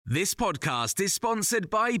This podcast is sponsored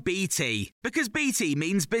by BT, because BT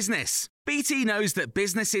means business. BT knows that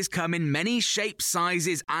businesses come in many shapes,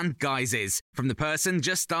 sizes and guises, from the person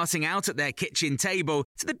just starting out at their kitchen table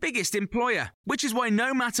to the biggest employer, which is why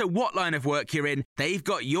no matter what line of work you're in, they've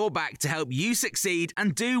got your back to help you succeed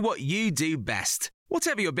and do what you do best.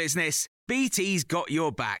 Whatever your business, BT's got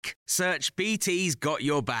your back. Search BT's got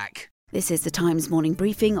your back. This is the Times morning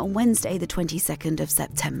briefing on Wednesday, the 22nd of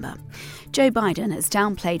September. Joe Biden has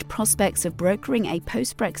downplayed prospects of brokering a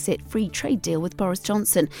post-Brexit free trade deal with Boris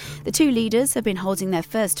Johnson. The two leaders have been holding their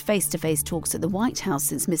first face-to-face talks at the White House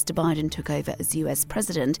since Mr Biden took over as US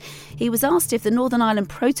president. He was asked if the Northern Ireland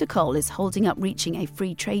Protocol is holding up reaching a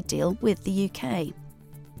free trade deal with the UK.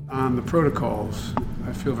 On the protocols,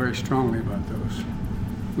 I feel very strongly about those.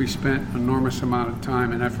 We spent an enormous amount of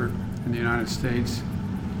time and effort in the United States.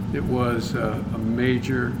 It was a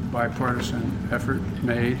major bipartisan effort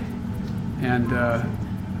made, and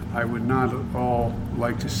I would not at all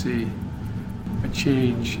like to see a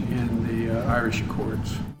change in the Irish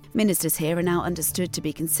Accords. Ministers here are now understood to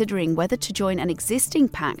be considering whether to join an existing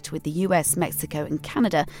pact with the US, Mexico and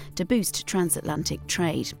Canada to boost transatlantic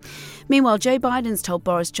trade. Meanwhile, Joe Biden's told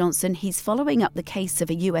Boris Johnson he's following up the case of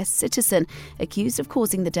a US citizen accused of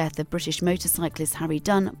causing the death of British motorcyclist Harry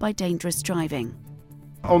Dunn by dangerous driving.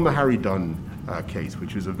 On the Harry Dunn case,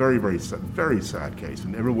 which is a very sad case,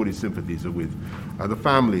 and everybody's sympathies are with the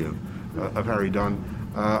family of Harry Dunn.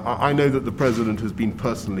 I know that the president has been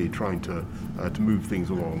personally trying to move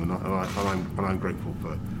things along, and I'm grateful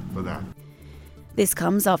for that. This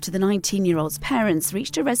comes after the 19-year-old's parents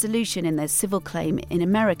reached a resolution in their civil claim in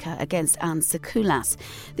America against Anne Sekulas.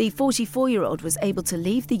 The 44-year-old was able to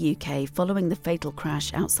leave the UK following the fatal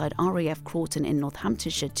crash outside RAF Crawton in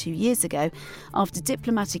Northamptonshire 2 years ago, after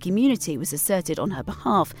diplomatic immunity was asserted on her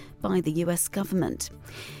behalf by the US government.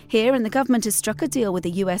 Here, and the government has struck a deal with a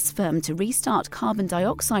US firm to restart carbon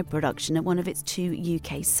dioxide production at one of its two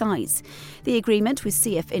UK sites. The agreement with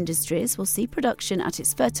CF Industries will see production at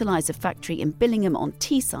its fertiliser factory in Billingham on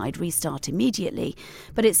Teesside restart immediately,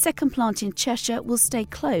 but its second plant in Cheshire will stay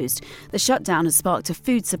closed. The shutdown has sparked a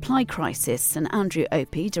food supply crisis, and Andrew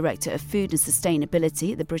Opie, Director of Food and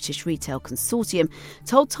Sustainability at the British Retail Consortium,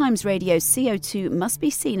 told Times Radio CO2 must be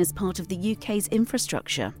seen as part of the UK's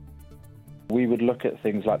infrastructure. We would look at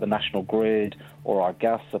things like the national grid or our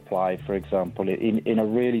gas supply, for example, in a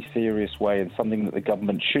really serious way, and something that the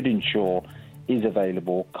government should ensure is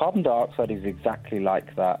available. Carbon dioxide is exactly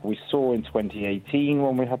like that. We saw in 2018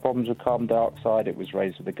 when we had problems with carbon dioxide, it was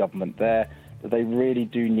raised with the government there, that they really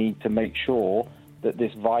do need to make sure that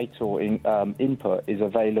this vital input is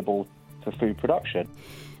available for food production.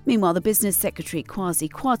 Meanwhile, the Business Secretary Kwasi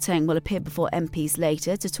Kwarteng will appear before MPs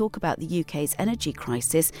later to talk about the UK's energy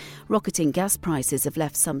crisis. Rocketing gas prices have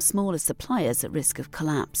left some smaller suppliers at risk of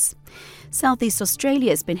collapse. Southeast Australia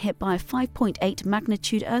has been hit by a 5.8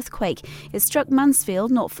 magnitude earthquake. It struck Mansfield,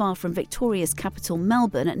 not far from Victoria's capital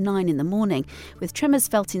Melbourne, at 9 in the morning, with tremors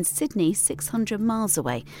felt in Sydney 600 miles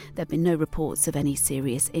away. There have been no reports of any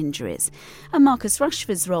serious injuries. And Marcus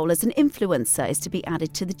Rashford's role as an influencer is to be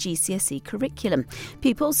added to the GCSE curriculum.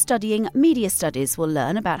 People studying media studies will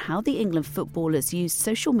learn about how the England footballers used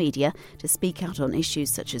social media to speak out on issues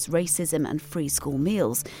such as racism and free school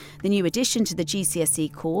meals. The new addition to the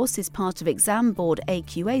GCSE course is part of Exam Board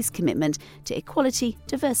AQA's commitment to equality,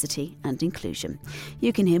 diversity and inclusion.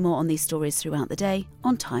 You can hear more on these stories throughout the day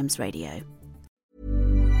on Times Radio.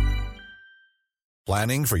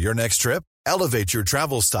 Planning for your next trip? Elevate your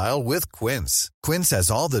travel style with Quince. Quince has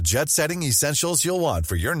all the jet-setting essentials you'll want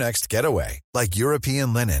for your next getaway, like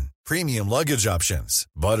European linen, premium luggage options,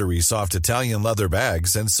 buttery soft Italian leather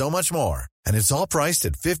bags, and so much more. And it's all priced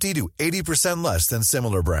at 50 to 80% less than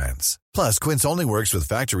similar brands. Plus, Quince only works with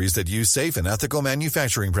factories that use safe and ethical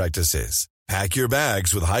manufacturing practices. Pack your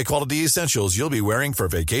bags with high-quality essentials you'll be wearing for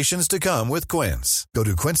vacations to come with Quince. Go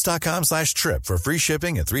to quince.com/trip for free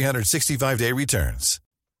shipping and 365-day returns.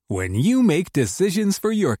 When you make decisions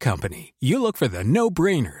for your company, you look for the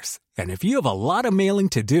no-brainers. And if you have a lot of mailing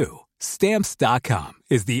to do, Stamps.com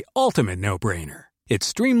is the ultimate no-brainer. It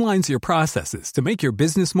streamlines your processes to make your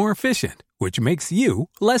business more efficient, which makes you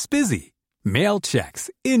less busy. Mail checks,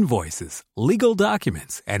 invoices, legal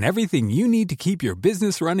documents, and everything you need to keep your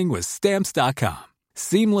business running with Stamps.com.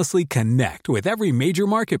 Seamlessly connect with every major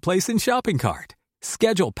marketplace and shopping cart.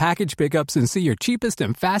 Schedule package pickups and see your cheapest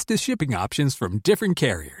and fastest shipping options from different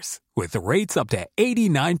carriers, with rates up to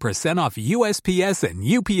 89% off USPS and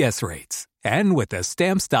UPS rates. And with the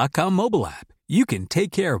Stamps.com mobile app, you can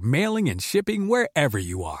take care of mailing and shipping wherever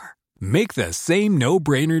you are. Make the same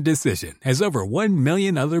no-brainer decision as over 1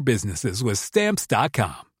 million other businesses with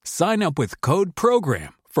Stamps.com. Sign up with code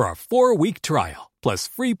PROGRAM for a 4-week trial, plus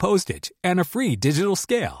free postage and a free digital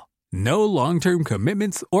scale. No long-term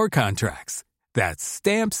commitments or contracts. That's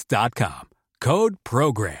Stamps.com. Code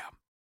PROGRAM.